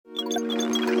Good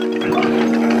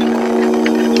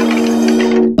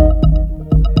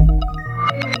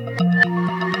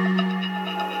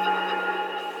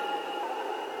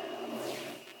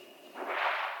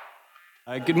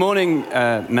morning,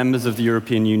 members of the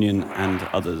European Union and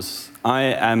others. I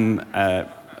am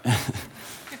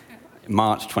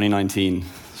March 2019,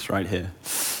 it's right here.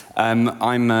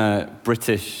 I'm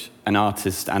British, an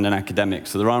artist and an academic,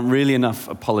 so there aren't really enough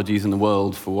apologies in the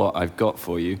world for what I've got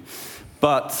for you.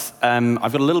 But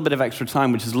I've got a little bit of extra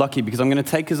time, which is lucky, because I'm going to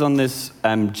take us on this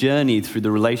journey through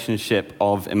the relationship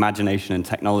of imagination and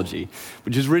technology,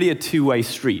 which is really a two-way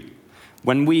street.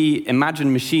 When we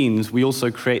imagine machines, we also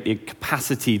create the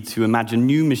capacity to imagine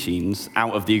new machines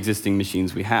out of the existing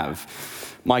machines we have.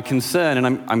 My concern,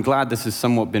 and I'm glad this has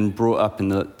somewhat been brought up in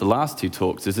the last two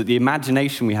talks, is that the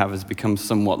imagination we have has become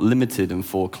somewhat limited and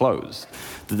foreclosed.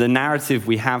 That the narrative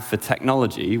we have for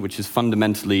technology, which is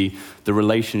fundamentally the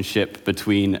relationship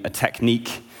between a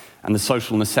technique and the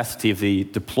social necessity of the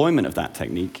deployment of that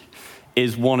technique,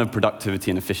 is one of productivity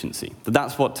and efficiency.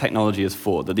 That's what technology is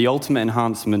for, that the ultimate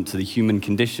enhancement to the human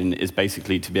condition is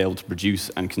basically to be able to produce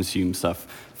and consume stuff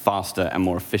faster and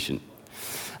more efficient.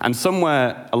 And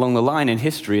somewhere along the line in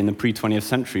history, in the pre-20th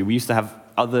century, we used to have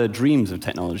other dreams of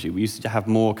technology. We used to have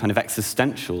more kind of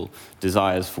existential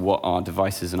desires for what our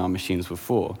devices and our machines were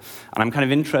for. And I'm kind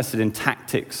of interested in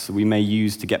tactics we may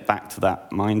use to get back to that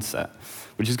mindset,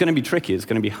 which is going to be tricky, it's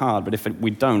going to be hard, but if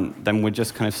we don't, then we're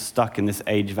just kind of stuck in this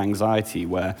age of anxiety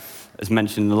where, as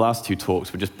mentioned in the last two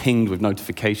talks, we're just pinged with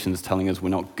notifications telling us we're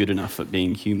not good enough at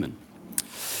being human.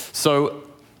 So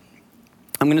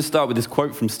I'm going to start with this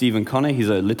quote from Stephen Connor. He's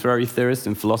a literary theorist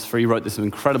and philosopher. He wrote this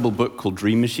incredible book called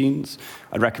Dream Machines.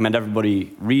 I'd recommend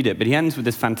everybody read it, but he ends with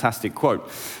this fantastic quote.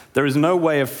 "There is no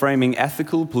way of framing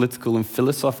ethical, political, and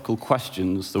philosophical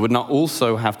questions that would not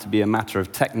also have to be a matter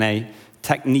of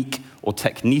technique or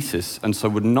technesis, and so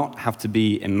would not have to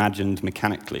be imagined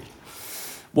mechanically."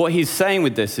 What he's saying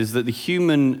with this is that the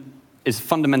human is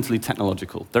fundamentally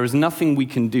technological. There is nothing we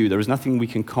can do, there is nothing we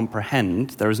can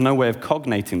comprehend, there is no way of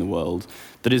cognating the world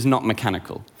that is not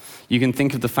mechanical. You can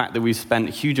think of the fact that we've spent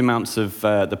huge amounts of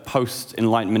the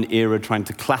post-Enlightenment era trying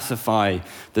to classify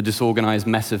the disorganized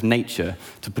mess of nature,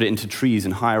 to put it into trees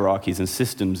and hierarchies and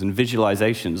systems and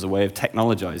visualizations, a way of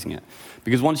technologizing it.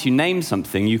 Because once you name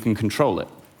something, you can control it.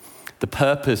 The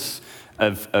purpose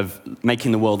of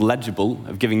making the world legible,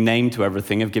 of giving name to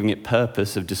everything, of giving it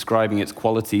purpose, of describing its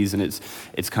qualities and its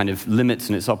kind of limits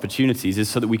and its opportunities, is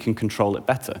so that we can control it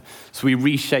better. So we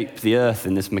reshape the earth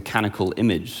in this mechanical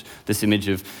image, this image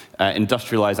of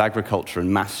industrialized agriculture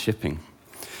and mass shipping.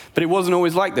 But it wasn't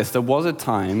always like this. There was a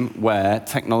time where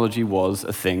technology was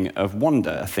a thing of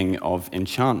wonder, a thing of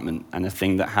enchantment, and a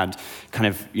thing that had kind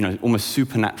of, almost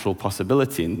supernatural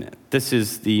possibility in it. This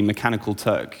is the Mechanical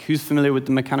Turk. Who's familiar with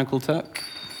the Mechanical Turk?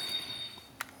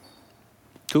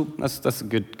 Cool, that's a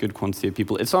good quantity of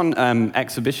people. It's on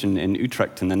exhibition in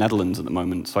Utrecht in the Netherlands at the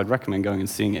moment, so I'd recommend going and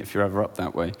seeing it if you're ever up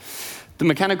that way. The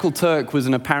Mechanical Turk was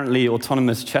an apparently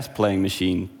autonomous chess-playing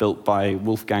machine built by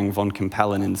Wolfgang von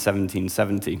Kempelen in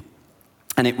 1770.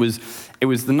 And it was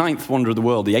the ninth wonder of the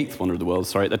world, the eighth wonder of the world,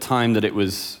 sorry, at the time that it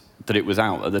was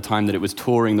out, at the time that it was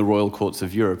touring the royal courts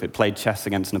of Europe. It played chess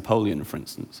against Napoleon, for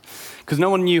instance. Because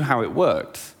no one knew how it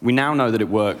worked. We now know that it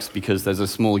works because there's a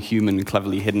small human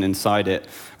cleverly hidden inside it,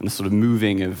 and the sort of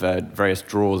moving of various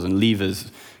drawers and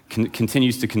levers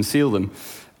continues to conceal them.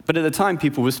 But at the time,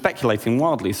 people were speculating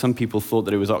wildly. Some people thought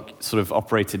that it was sort of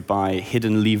operated by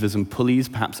hidden levers and pulleys,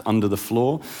 perhaps under the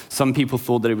floor. Some people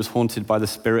thought that it was haunted by the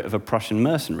spirit of a Prussian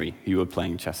mercenary who you were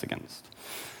playing chess against.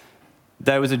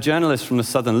 There was a journalist from the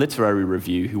Southern Literary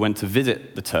Review who went to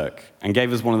visit the Turk and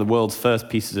gave us one of the world's first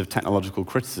pieces of technological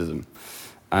criticism.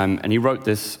 And he wrote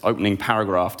this opening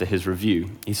paragraph to his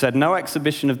review. He said, "No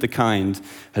exhibition of the kind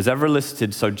has ever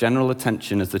elicited so general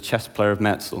attention as the chess player of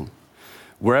Merzel.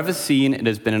 Wherever seen, it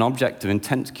has been an object of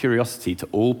intense curiosity to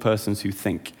all persons who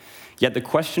think. Yet the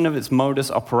question of its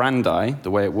modus operandi, the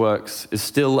way it works, is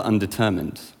still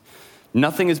undetermined.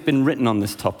 Nothing has been written on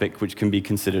this topic which can be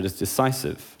considered as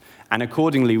decisive. And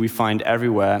accordingly, we find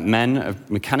everywhere men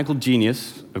of mechanical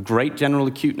genius, of great general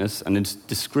acuteness and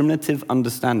discriminative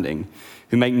understanding,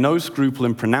 who make no scruple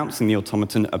in pronouncing the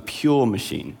automaton a pure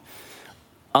machine,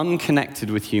 unconnected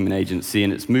with human agency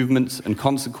in its movements, and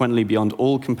consequently beyond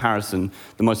all comparison,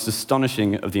 the most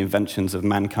astonishing of the inventions of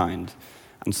mankind.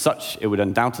 And such it would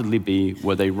undoubtedly be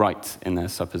were they right in their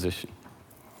supposition."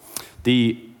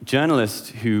 The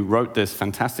journalist who wrote this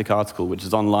fantastic article, which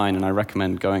is online, and I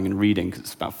recommend going and reading, because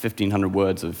it's about 1,500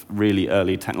 words of really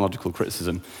early technological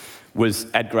criticism, was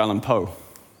Edgar Allan Poe.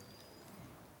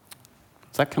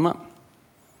 Does that come up?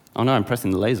 Oh no, I'm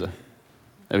pressing the laser.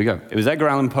 There we go. It was Edgar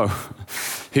Allan Poe,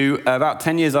 who about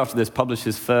 10 years after this published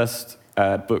his first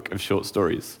book of short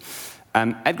stories.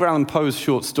 Edgar Allan Poe's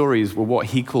short stories were what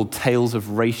he called tales of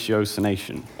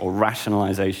ratiocination, or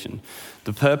rationalization.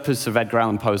 The purpose of Edgar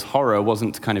Allan Poe's horror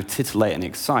wasn't to kind of titillate and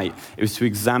excite, it was to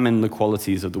examine the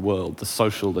qualities of the world, the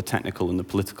social, the technical, and the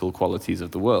political qualities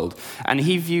of the world. And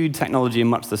he viewed technology in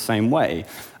much the same way,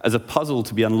 as a puzzle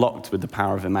to be unlocked with the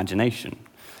power of imagination.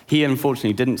 He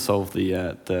unfortunately didn't solve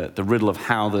the riddle of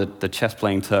how the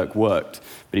chess-playing Turk worked,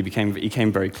 but he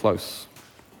came very close.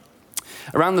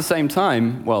 Around the same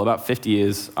time, well, about 50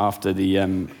 years after the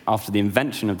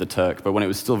invention of the Turk, but when it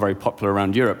was still very popular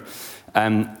around Europe,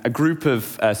 a group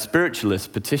of spiritualists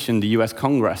petitioned the US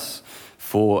Congress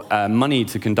for money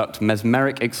to conduct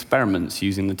mesmeric experiments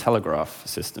using the telegraph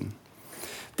system.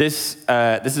 This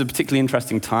is a particularly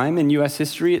interesting time in US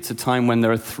history. It's a time when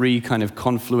there are three kind of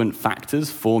confluent factors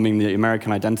forming the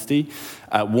American identity.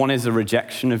 One is a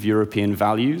rejection of European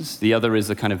values. The other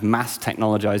is a kind of mass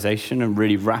technologization and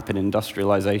really rapid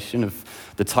industrialization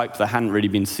of the type that hadn't really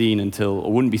been seen until,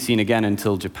 or wouldn't be seen again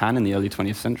until Japan in the early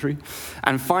 20th century.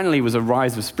 And finally was a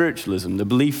rise of spiritualism, the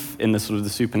belief in the sort of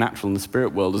the supernatural and the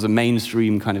spirit world as a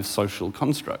mainstream kind of social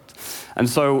construct. And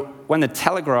so when the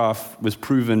telegraph was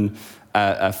proven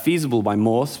feasible by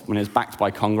Morse, when it was backed by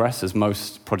Congress, as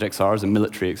most projects are, as a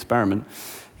military experiment,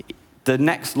 the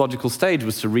next logical stage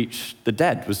was to reach the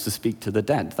dead, was to speak to the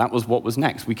dead. That was what was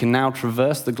next. We can now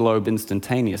traverse the globe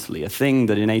instantaneously, a thing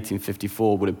that in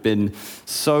 1854 would have been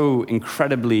so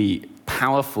incredibly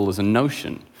powerful as a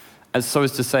notion, as so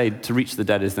as to say, to reach the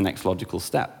dead is the next logical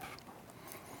step.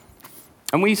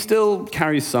 And we still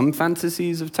carry some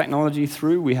fantasies of technology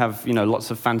through. We have,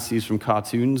 lots of fantasies from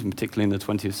cartoons, and particularly in the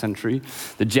 20th century.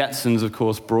 The Jetsons, of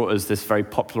course, brought us this very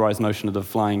popularized notion of the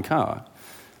flying car.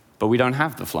 But we don't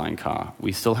have the flying car.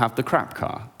 We still have the crap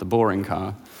car, the boring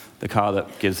car, the car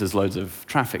that gives us loads of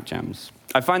traffic jams.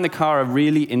 I find the car a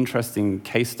really interesting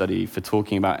case study for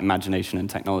talking about imagination and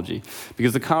technology,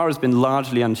 because the car has been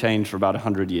largely unchanged for about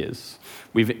 100 years.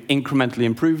 We've incrementally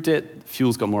improved it,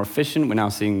 fuel's got more efficient, we're now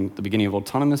seeing the beginning of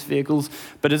autonomous vehicles,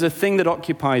 but as a thing that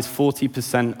occupies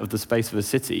 40% of the space of a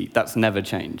city, that's never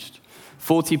changed.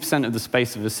 40% of the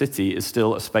space of a city is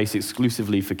still a space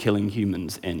exclusively for killing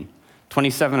humans in.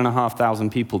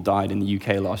 27,500 people died in the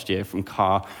UK last year from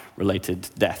car-related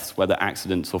deaths, whether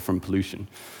accidents or from pollution.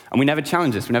 And we never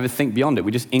challenge this, we never think beyond it,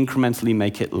 we just incrementally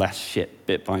make it less shit,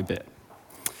 bit by bit.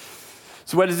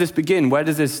 So where does this begin? Where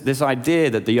does this idea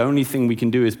that the only thing we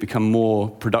can do is become more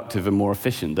productive and more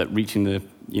efficient, that reaching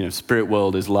the spirit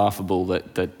world is laughable,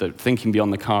 that thinking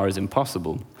beyond the car is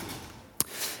impossible?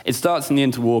 It starts in the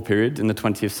interwar period in the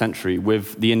 20th century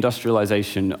with the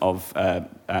industrialization of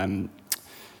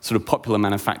sort of popular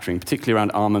manufacturing, particularly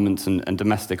around armaments and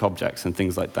domestic objects and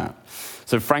things like that.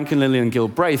 So Frank and Lillian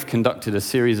Gilbraith conducted a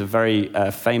series of very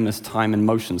famous time and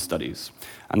motion studies.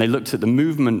 And they looked at the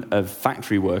movement of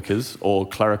factory workers or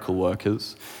clerical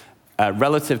workers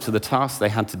relative to the tasks they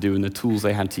had to do and the tools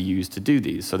they had to use to do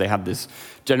these. So they had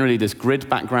generally this grid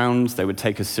background. They would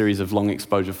take a series of long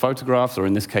exposure photographs, or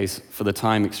in this case, for the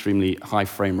time, extremely high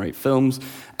frame rate films,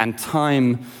 and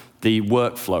time the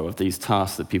workflow of these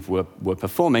tasks that people were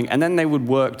performing. And then they would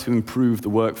work to improve the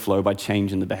workflow by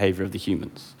changing the behavior of the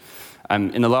humans.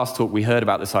 In the last talk, we heard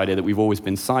about this idea that we've always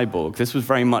been cyborgs. This was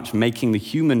very much making the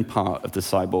human part of the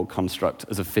cyborg construct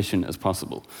as efficient as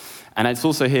possible. And it's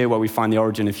also here where we find the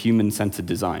origin of human-centered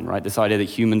design, right? This idea that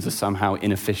humans are somehow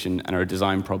inefficient and are a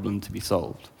design problem to be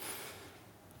solved.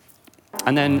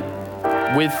 And then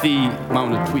with I'm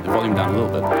going to tweak the volume down a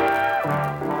little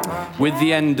bit. With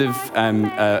the end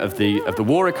of the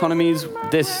war economies,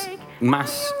 this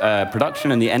mass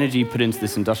production and the energy put into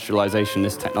this industrialization,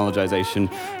 this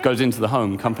technologization, goes into the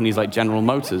home. Companies like General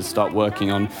Motors start working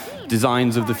on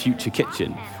designs of the future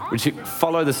kitchen, which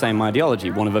follow the same ideology,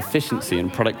 one of efficiency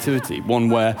and productivity, one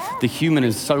where the human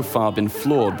has so far been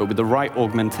flawed, but with the right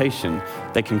augmentation,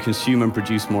 they can consume and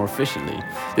produce more efficiently.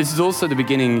 This is also the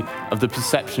beginning of the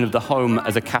perception of the home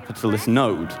as a capitalist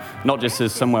node, not just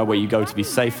as somewhere where you go to be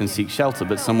safe and seek shelter,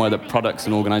 but somewhere that products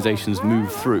and organizations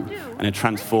move through and are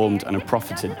transformed and are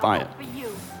profited by it.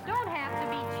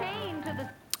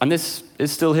 And this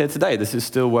is still here today. This is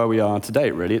still where we are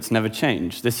today, really. It's never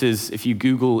changed. This is, if you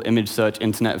Google image search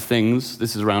Internet of Things,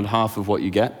 this is around half of what you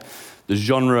get. The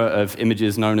genre of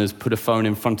images known as put a phone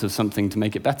in front of something to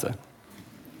make it better.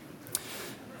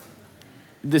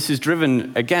 This is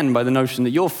driven, again, by the notion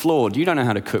that you're flawed. You don't know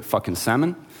how to cook fucking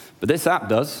salmon, but this app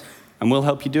does, and we'll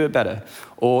help you do it better.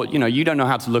 Or, you don't know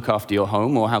how to look after your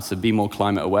home or how to be more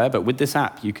climate aware, but with this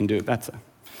app, you can do it better.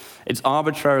 It's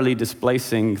arbitrarily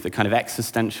displacing the kind of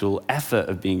existential effort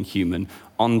of being human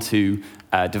onto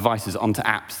devices, onto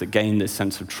apps that gain this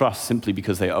sense of trust simply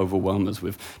because they overwhelm us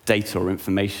with data or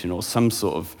information or some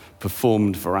sort of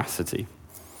performed veracity.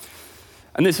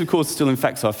 And this, of course, still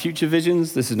infects our future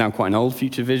visions. This is now quite an old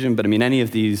future vision, but I mean, any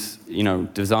of these,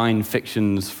 design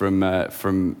fictions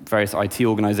from various IT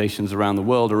organizations around the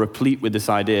world are replete with this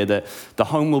idea that the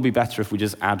home will be better if we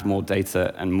just add more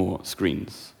data and more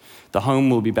screens. The home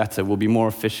will be better, will be more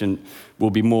efficient, will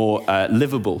be more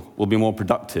livable, will be more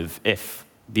productive if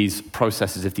these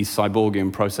processes, if these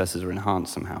cyborgian processes are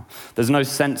enhanced somehow. There's no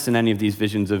sense in any of these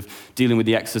visions of dealing with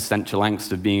the existential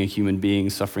angst of being a human being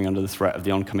suffering under the threat of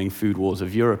the oncoming food wars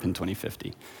of Europe in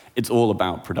 2050. It's all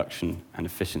about production and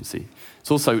efficiency. It's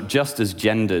also just as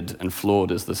gendered and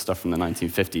flawed as the stuff from the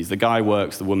 1950s. The guy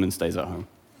works, the woman stays at home.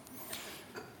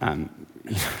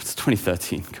 It's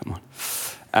 2013, come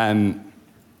on.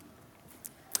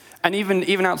 And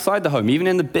even outside the home, even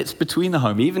in the bits between the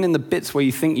home, even in the bits where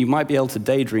you think you might be able to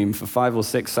daydream for 5 or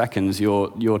 6 seconds,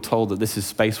 you're told that this is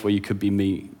space where you could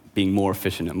be being more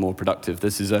efficient and more productive.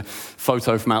 This is a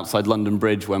photo from outside London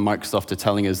Bridge where Microsoft are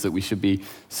telling us that we should be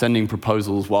sending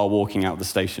proposals while walking out the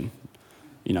station.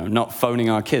 Not phoning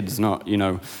our kids, not,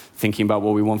 thinking about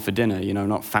what we want for dinner,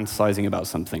 not fantasizing about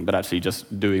something, but actually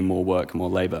just doing more work, more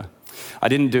labor. I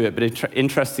didn't do it, but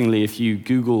interestingly, if you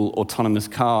Google autonomous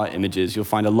car images, you'll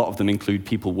find a lot of them include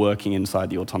people working inside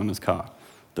the autonomous car.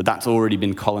 That's already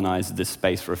been colonized, this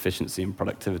space for efficiency and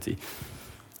productivity.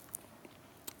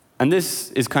 And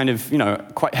this is kind of,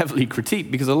 quite heavily critiqued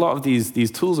because a lot of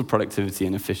these tools of productivity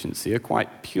and efficiency are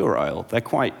quite puerile. They're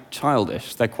quite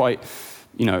childish. They're quite,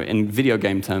 in video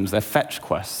game terms, they're fetch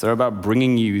quests. They're about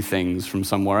bringing you things from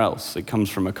somewhere else. It comes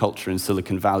from a culture in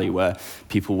Silicon Valley where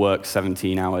people work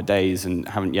 17-hour days and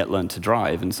haven't yet learned to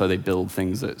drive, and so they build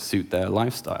things that suit their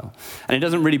lifestyle. And it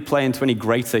doesn't really play into any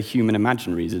greater human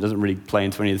imaginaries. It doesn't really play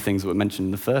into any of the things that were mentioned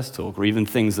in the first talk, or even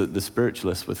things that the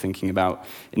spiritualists were thinking about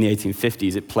in the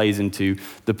 1850s. It plays into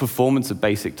the performance of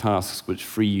basic tasks which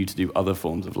free you to do other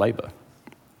forms of labor.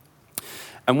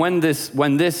 And when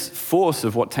this force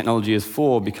of what technology is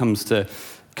for comes to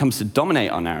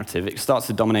dominate our narrative, it starts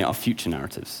to dominate our future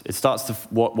narratives. It starts to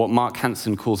what Mark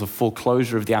Hansen calls a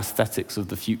foreclosure of the aesthetics of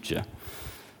the future.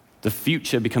 The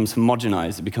future becomes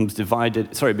homogenized. It becomes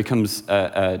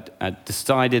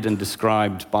decided and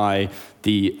described by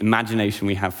the imagination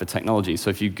we have for technology. So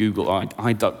if you Google,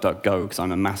 I DuckDuckGo because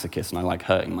I'm a masochist and I like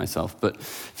hurting myself, but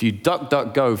if you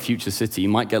DuckDuckGo future city, you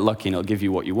might get lucky and it'll give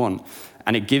you what you want.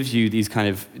 And it gives you these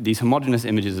homogeneous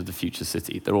images of the future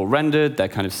city. They're all rendered, they're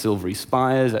kind of silvery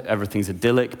spires, everything's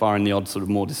idyllic, barring the odd sort of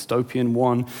more dystopian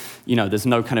one. There's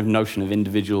no kind of notion of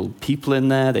individual people in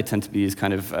there. They tend to be these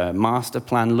kind of master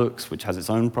plan looks, which has its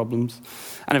own problems.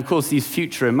 And of course, these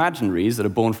future imaginaries that are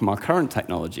born from our current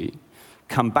technology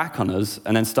come back on us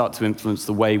and then start to influence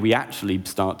the way we actually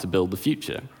start to build the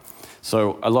future.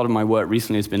 So a lot of my work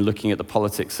recently has been looking at the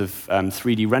politics of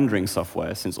 3D rendering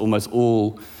software, since almost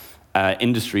all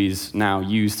industries now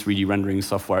use 3D rendering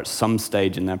software at some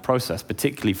stage in their process,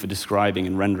 particularly for describing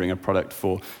and rendering a product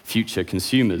for future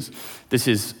consumers. This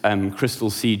is Crystal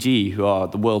CG, who are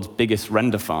the world's biggest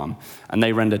render farm, and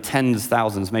they render tens,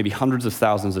 thousands, maybe hundreds of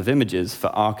thousands of images for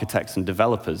architects and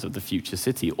developers of the future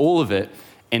city, all of it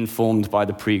informed by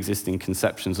the pre-existing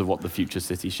conceptions of what the future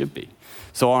city should be.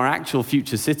 So our actual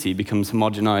future city becomes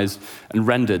homogenized and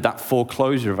rendered. That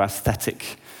foreclosure of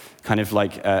aesthetic kind of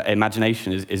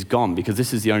imagination is gone, because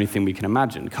this is the only thing we can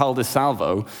imagine. Carl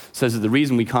DeSalvo says that the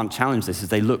reason we can't challenge this is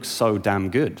they look so damn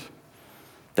good.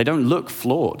 They don't look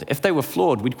flawed. If they were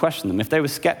flawed, we'd question them. If they were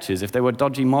sketches, if they were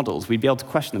dodgy models, we'd be able to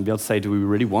question them, be able to say, do we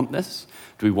really want this?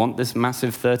 Do we want this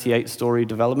massive 38-story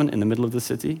development in the middle of the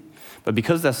city? But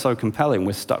because they're so compelling,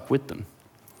 we're stuck with them.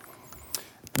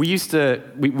 We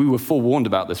were forewarned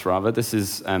about this, rather. This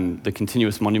is the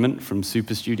continuous monument from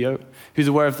Super Studio. Who's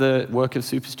aware of the work of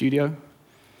Super Studio?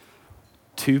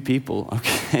 2 people,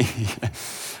 okay.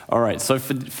 All right, so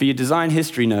for your design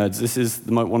history nerds, this is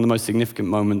one of the most significant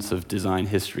moments of design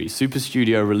history. Super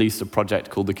Studio released a project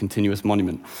called the Continuous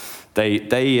Monument. They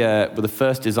were the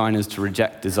first designers to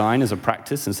reject design as a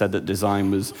practice and said that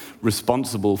design was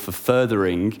responsible for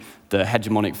furthering the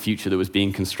hegemonic future that was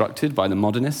being constructed by the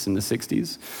modernists in the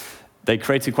 60s. They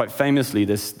created quite famously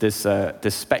this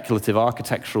speculative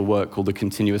architectural work called the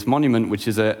Continuous Monument, which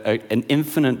is an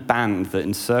infinite band that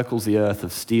encircles the earth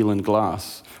of steel and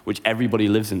glass, which everybody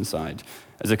lives inside,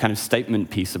 as a kind of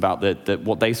statement piece about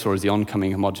what they saw as the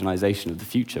oncoming homogenization of the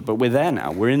future. But we're there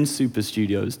now. We're in Super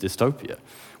Studio's dystopia.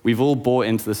 We've all bought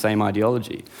into the same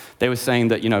ideology. They were saying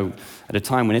that, at a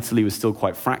time when Italy was still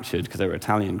quite fractured, because they were an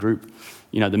Italian group,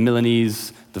 The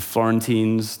Milanese, the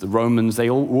Florentines, the Romans, were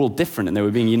all different, and they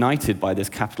were being united by this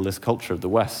capitalist culture of the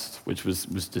West, which was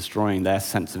destroying their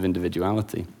sense of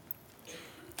individuality.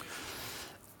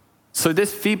 So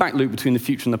this feedback loop between the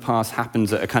future and the past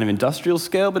happens at a kind of industrial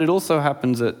scale, but it also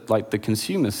happens at the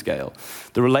consumer scale.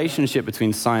 The relationship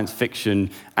between science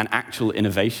fiction and actual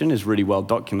innovation is really well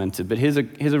documented, but here's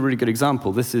a really good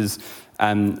example. This is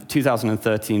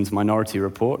 2013's Minority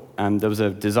Report. There was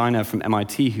a designer from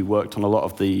MIT who worked on a lot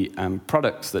of the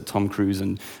products that Tom Cruise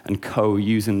and co.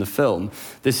 use in the film.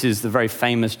 This is the very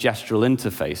famous gestural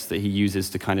interface that he uses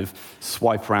to kind of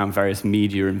swipe around various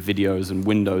media and videos and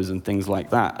windows and things like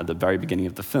that at the very beginning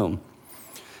of the film.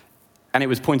 And it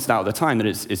was pointed out at the time that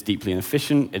it's deeply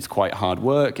inefficient, it's quite hard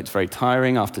work, it's very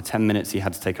tiring. After 10 minutes, he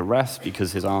had to take a rest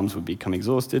because his arms would become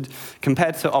exhausted.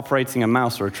 Compared to operating a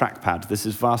mouse or a trackpad, this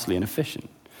is vastly inefficient.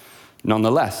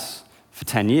 Nonetheless, for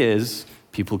 10 years,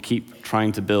 people keep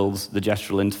trying to build the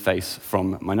gestural interface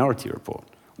from Minority Report.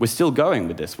 We're still going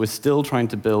with this. We're still trying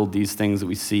to build these things that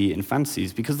we see in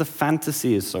fantasies because the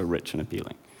fantasy is so rich and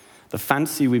appealing. The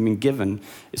fantasy we've been given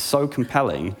is so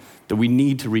compelling that we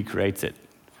need to recreate it.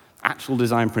 Actual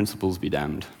design principles be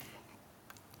damned.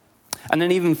 And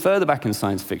then even further back in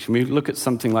science fiction, we look at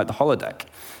something like the holodeck.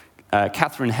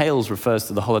 Catherine Hales refers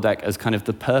to the holodeck as kind of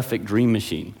the perfect dream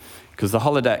machine, because the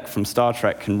holodeck from Star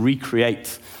Trek can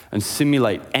recreate and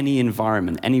simulate any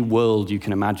environment, any world you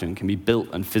can imagine can be built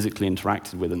and physically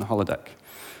interacted with in the holodeck.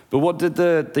 But what did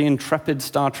the intrepid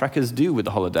Star Trekkers do with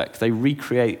the holodeck? They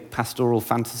recreate pastoral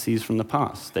fantasies from the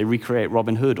past. They recreate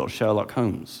Robin Hood or Sherlock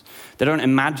Holmes. They don't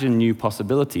imagine new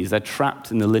possibilities. They're trapped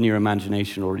in the linear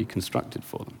imagination already constructed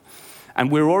for them.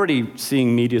 And we're already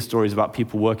seeing media stories about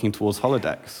people working towards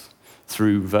holodecks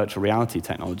through virtual reality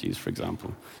technologies, for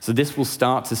example. So this will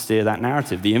start to steer that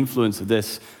narrative, the influence of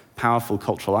this powerful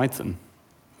cultural item.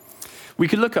 We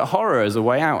could look at horror as a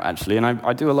way out, actually, and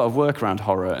I do a lot of work around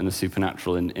horror and the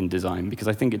supernatural in design because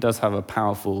I think it does have a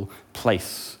powerful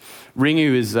place.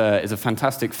 Ringu is a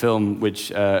fantastic film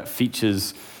which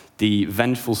features the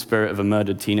vengeful spirit of a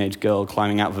murdered teenage girl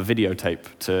climbing out of a videotape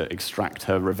to extract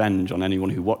her revenge on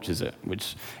anyone who watches it,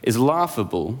 which is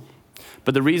laughable,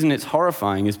 but the reason it's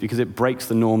horrifying is because it breaks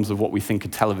the norms of what we think a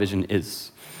television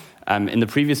is. In the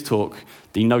previous talk,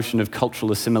 the notion of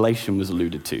cultural assimilation was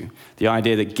alluded to. The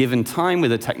idea that given time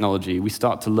with a technology, we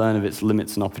start to learn of its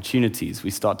limits and opportunities.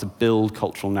 We start to build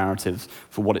cultural narratives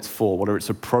for what it's for, what are its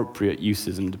appropriate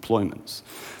uses and deployments.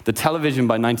 The television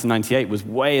by 1998 was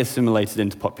way assimilated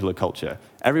into popular culture.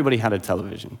 Everybody had a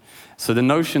television. So the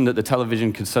notion that the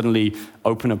television could suddenly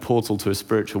open a portal to a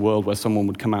spiritual world where someone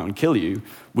would come out and kill you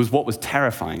was what was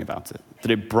terrifying about it,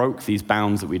 that it broke these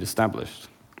bounds that we'd established.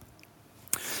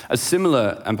 A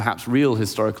similar and perhaps real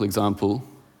historical example,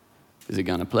 is it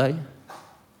going to play?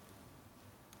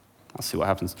 I'll see what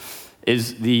happens,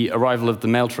 is the arrival of the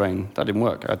mail train. That didn't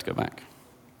work, I had to go back.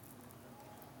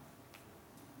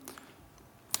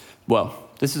 Well,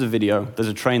 this is a video. There's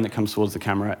a train that comes towards the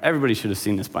camera. Everybody should have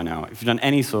seen this by now. If you've done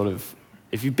any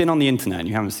if you've been on the internet and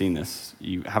you haven't seen this,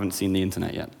 you haven't seen the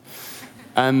internet yet.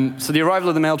 So the arrival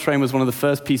of the mail train was one of the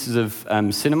first pieces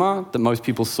of cinema that most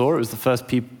people saw. It was the first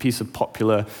piece of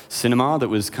popular cinema that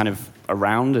was kind of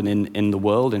around and in the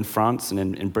world, in France and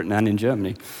in Britain and in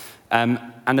Germany. And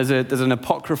there's an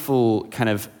apocryphal kind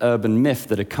of urban myth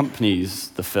that accompanies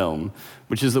the film,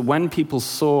 which is that when people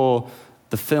saw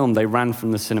the film, they ran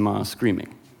from the cinema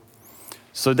screaming.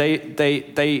 So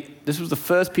this was the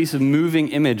first piece of moving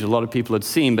image a lot of people had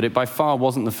seen, but it by far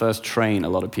wasn't the first train a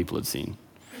lot of people had seen.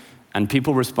 And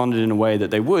people responded in a way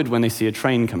that they would when they see a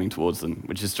train coming towards them,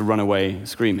 which is to run away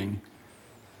screaming.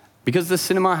 Because the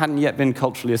cinema hadn't yet been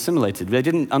culturally assimilated, they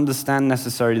didn't understand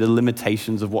necessarily the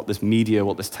limitations of what this media,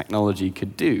 what this technology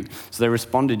could do. So they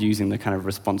responded using the kind of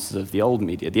responses of the old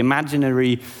media. The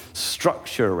imaginary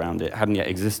structure around it hadn't yet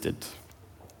existed.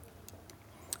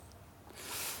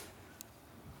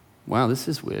 Wow, this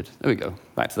is weird. There we go,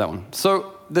 back to that one.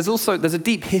 So there's a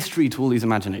deep history to all these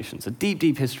imaginations, a deep,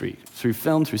 deep history through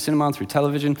film, through cinema, through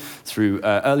television, through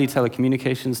early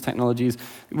telecommunications technologies.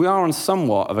 We are on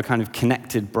somewhat of a kind of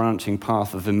connected, branching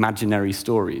path of imaginary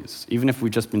stories, even if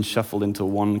we've just been shuffled into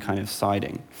one kind of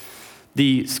siding.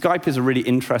 The Skype is a really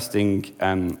interesting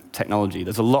technology.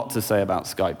 There's a lot to say about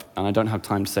Skype, and I don't have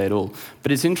time to say it all.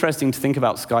 But it's interesting to think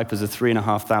about Skype as a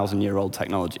 3,500-year-old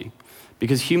technology,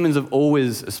 because humans have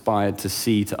always aspired to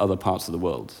see to other parts of the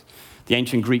world. The The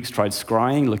ancient Greeks tried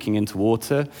scrying, looking into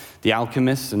water. The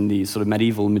alchemists and the sort of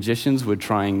medieval magicians were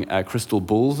trying crystal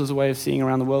balls as a way of seeing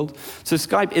around the world. So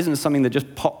Skype isn't something that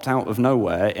just popped out of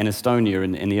nowhere in Estonia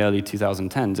in the early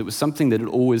 2010s. It was something that had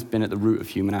always been at the root of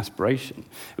human aspiration.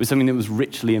 It was something that was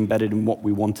richly embedded in what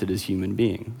we wanted as human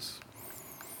beings.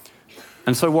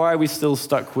 And so why are we still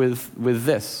stuck with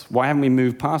this? Why haven't we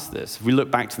moved past this? If we look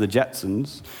back to the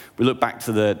Jetsons, we look back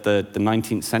to the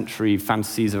 19th century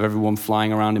fantasies of everyone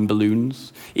flying around in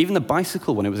balloons, even the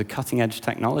bicycle when it was a cutting-edge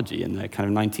technology in the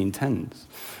kind of 1910s.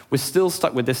 We're still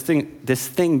stuck with this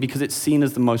thing because it's seen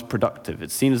as the most productive.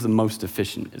 It's seen as the most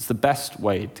efficient. It's the best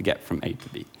way to get from A to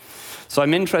B. So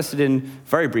I'm interested in,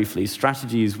 very briefly,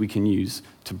 strategies we can use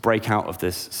to break out of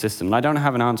this system. And I don't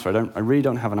have an answer. I really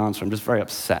don't have an answer. I'm just very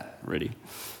upset, really.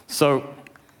 So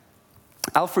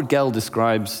Alfred Gell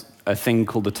describes a thing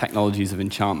called the technologies of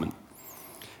enchantment.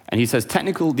 And he says,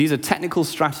 these are technical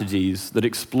strategies that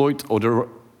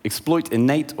exploit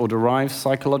innate or derived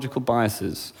psychological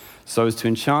biases so as to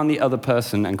enchant the other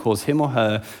person and cause him or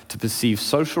her to perceive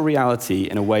social reality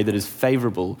in a way that is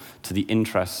favorable to the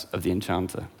interests of the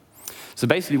enchanter. So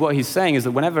basically what he's saying is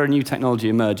that whenever a new technology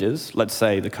emerges, let's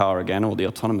say the car again, or the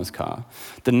autonomous car,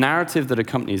 the narrative that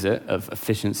accompanies it of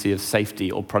efficiency, of safety,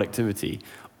 or productivity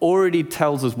already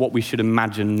tells us what we should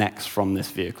imagine next from this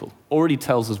vehicle, already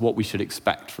tells us what we should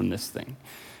expect from this thing.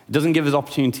 It doesn't give us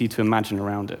opportunity to imagine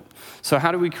around it. So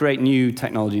how do we create new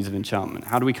technologies of enchantment?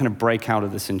 How do we kind of break out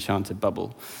of this enchanted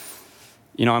bubble?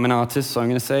 You know, I'm an artist, so I'm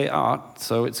going to say art,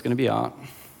 so it's going to be art.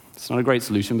 It's not a great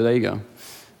solution, but there you go.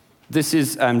 This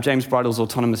is James Bridle's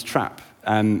autonomous trap.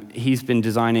 He's been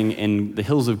designing in the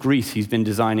hills of Greece, he's been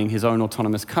designing his own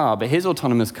autonomous car, but his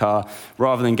autonomous car,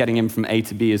 rather than getting him from A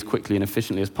to B as quickly and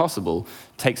efficiently as possible,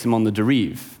 takes him on the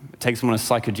derive. It takes him on a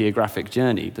psychogeographic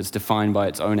journey that's defined by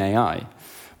its own AI.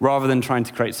 Rather than trying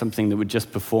to create something that would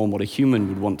just perform what a human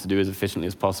would want to do as efficiently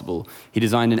as possible, he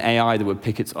designed an AI that would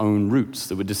pick its own routes,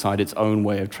 that would decide its own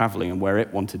way of traveling and where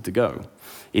it wanted to go.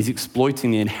 He's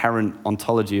exploiting the inherent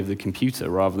ontology of the computer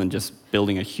rather than just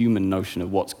building a human notion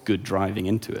of what's good driving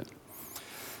into it.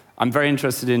 I'm very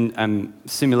interested in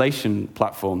simulation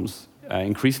platforms,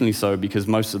 increasingly so because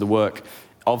most of the work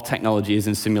of technology is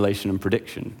in simulation and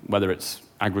prediction, whether it's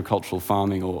agricultural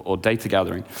farming or data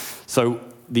gathering. So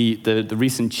the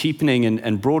recent cheapening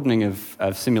and broadening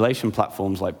of simulation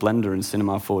platforms like Blender and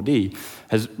Cinema 4D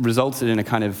has resulted in a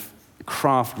kind of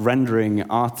craft rendering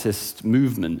artist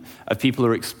movement of people who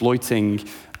are exploiting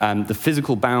the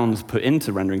physical bounds put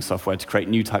into rendering software to create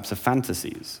new types of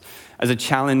fantasies as a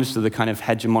challenge to the kind of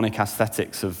hegemonic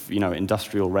aesthetics of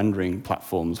industrial rendering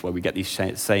platforms where we get these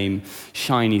same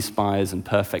shiny spires and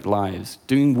perfect lives,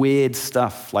 doing weird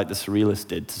stuff like the Surrealists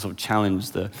did to sort of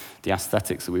challenge the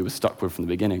aesthetics that we were stuck with from the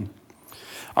beginning.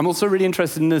 I'm also really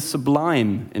interested in the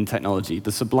sublime in technology.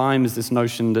 The sublime is this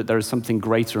notion that there is something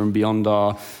greater and beyond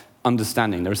our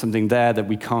understanding. There is something there that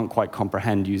we can't quite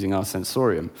comprehend using our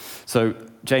sensorium. So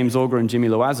James Auger and Jimmy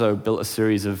Loiseau built a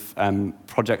series of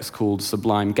projects called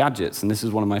Sublime Gadgets, and this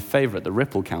is one of my favorite, the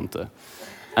ripple counter.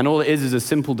 And all it is a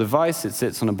simple device. It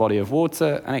sits on a body of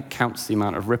water, and it counts the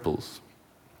amount of ripples.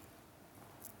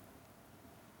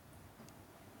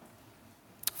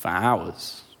 For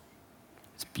hours.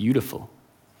 It's beautiful.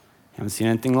 You haven't seen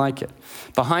anything like it.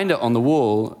 Behind it on the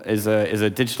wall is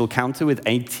a digital counter with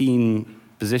 18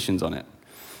 positions on it.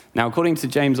 Now, according to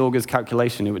James Auger's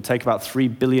calculation, it would take about 3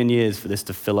 billion years for this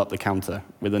to fill up the counter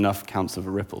with enough counts of a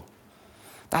ripple.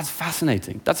 That's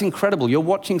fascinating. That's incredible. You're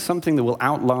watching something that will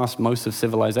outlast most of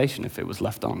civilization if it was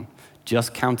left on,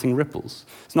 just counting ripples.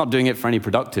 It's not doing it for any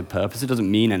productive purpose. It doesn't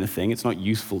mean anything. It's not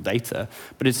useful data.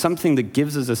 But it's something that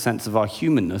gives us a sense of our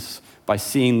humanness by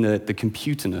seeing the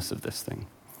computerness of this thing.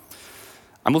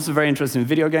 I'm also very interested in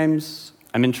video games.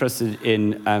 I'm interested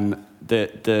in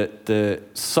the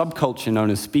subculture known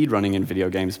as speedrunning in video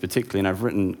games particularly, and I've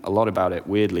written a lot about it,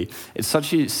 weirdly. It's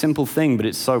such a simple thing, but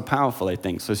it's so powerful, I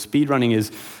think. So speedrunning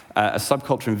is a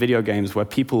subculture in video games where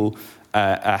people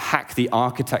hack the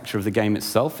architecture of the game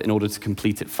itself in order to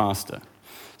complete it faster.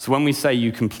 So when we say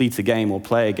you complete a game or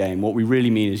play a game, what we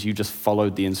really mean is you just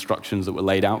followed the instructions that were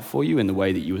laid out for you in the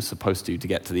way that you were supposed to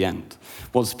get to the end.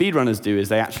 What speedrunners do is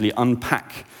they actually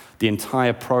unpack the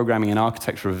entire programming and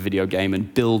architecture of a video game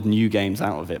and build new games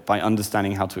out of it by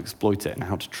understanding how to exploit it and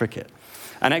how to trick it.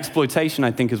 And exploitation,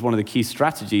 I think, is one of the key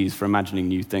strategies for imagining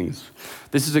new things.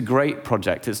 This is a great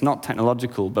project. It's not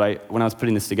technological, but when I was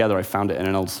putting this together, I found it in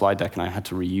an old slide deck and I had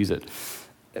to reuse it.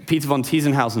 Peter von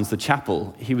Tiesenhausen's The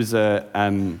Chapel. He's a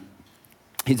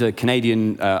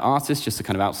Canadian artist, just a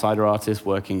kind of outsider artist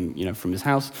working from his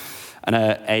house. And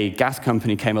a gas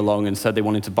company came along and said they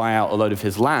wanted to buy out a load of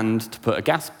his land to put a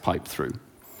gas pipe through.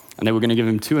 And they were going to give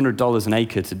him $200 an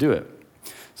acre to do it.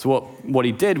 So what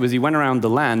he did was he went around the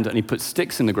land and he put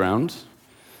sticks in the ground,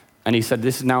 and he said,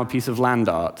 this is now a piece of land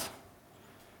art.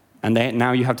 And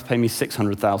now you have to pay me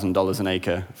 $600,000 an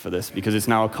acre for this, because it's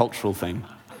now a cultural thing.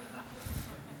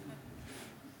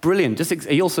 Brilliant.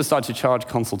 He also started to charge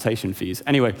consultation fees.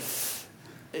 Anyway,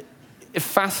 a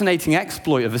fascinating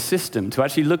exploit of a system, to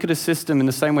actually look at a system in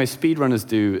the same way speedrunners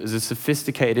do, as a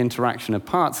sophisticated interaction of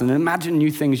parts, and imagine new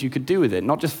things you could do with it,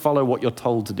 not just follow what you're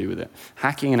told to do with it.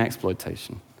 Hacking and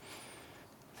exploitation.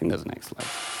 I think there's the next slide.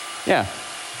 Yeah,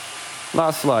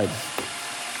 last slide.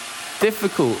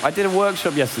 Difficult. I did a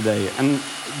workshop yesterday, and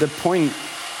the point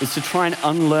is to try and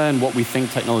unlearn what we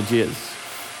think technology is.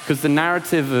 Because the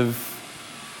narrative of,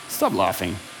 stop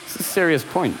laughing, it's a serious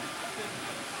point.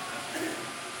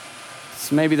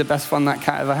 It's maybe the best fun that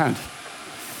cat ever had.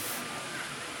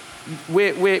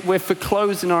 We're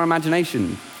foreclosed in our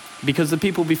imagination, because the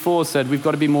people before said, we've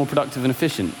got to be more productive and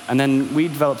efficient. And then we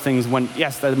developed things and went,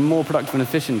 yes, they're more productive and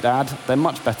efficient, Dad. They're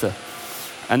much better.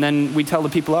 And then we tell the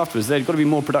people afterwards, they've got to be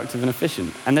more productive and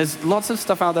efficient. And there's lots of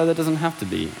stuff out there that doesn't have to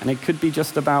be. And it could be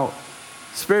just about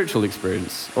spiritual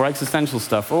experience or existential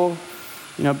stuff, or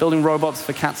building robots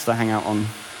for cats to hang out on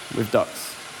with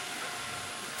ducks.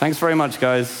 Thanks very much,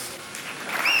 guys.